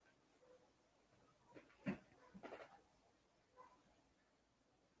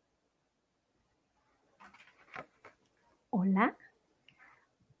Hola,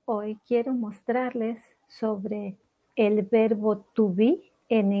 hoy quiero mostrarles sobre el verbo to be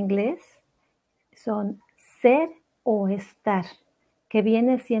en inglés. Son ser o estar, que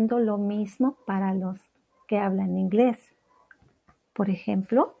viene siendo lo mismo para los que hablan inglés. Por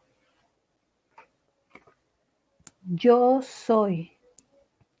ejemplo, yo soy,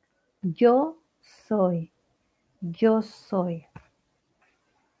 yo soy, yo soy.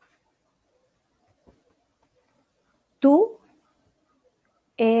 Tú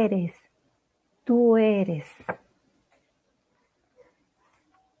eres, tú eres.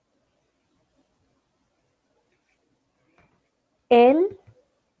 Él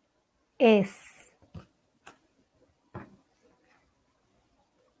es.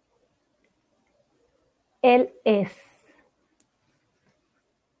 Él es.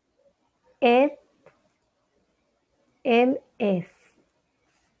 Él es.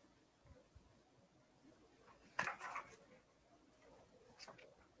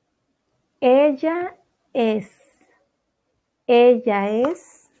 Ella es. Ella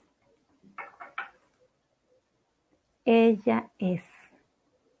es. Ella es.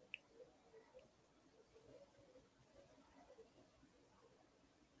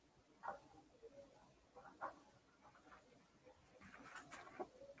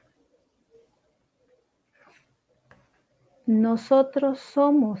 Nosotros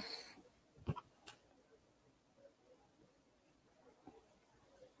somos.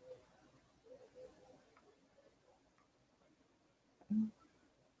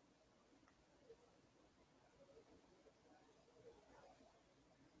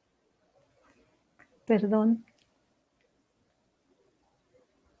 Perdón.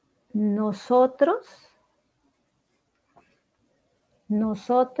 Nosotros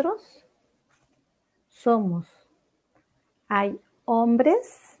somos. Hay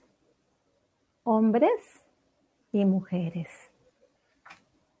hombres y mujeres.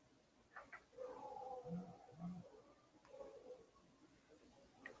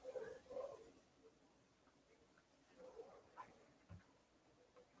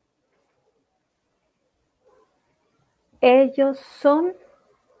 Ellos son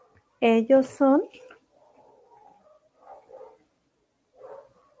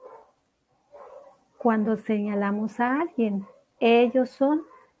cuando señalamos a alguien. Ellos son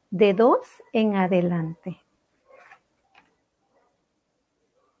de 2 en adelante.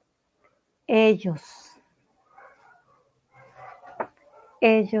 Ellos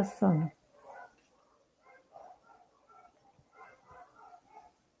son.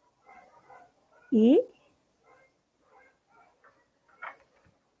 Y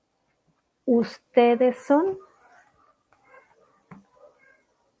ustedes son.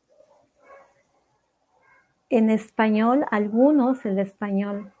 En español, algunos, el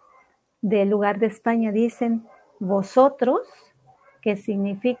español del lugar de España dicen vosotros, que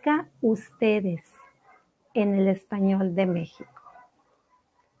significa ustedes en el español de México.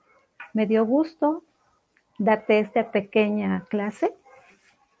 Me dio gusto darte esta pequeña clase.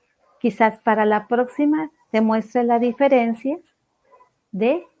 Quizás para la próxima te muestre la diferencia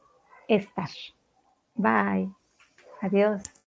de estar. Bye. Adiós.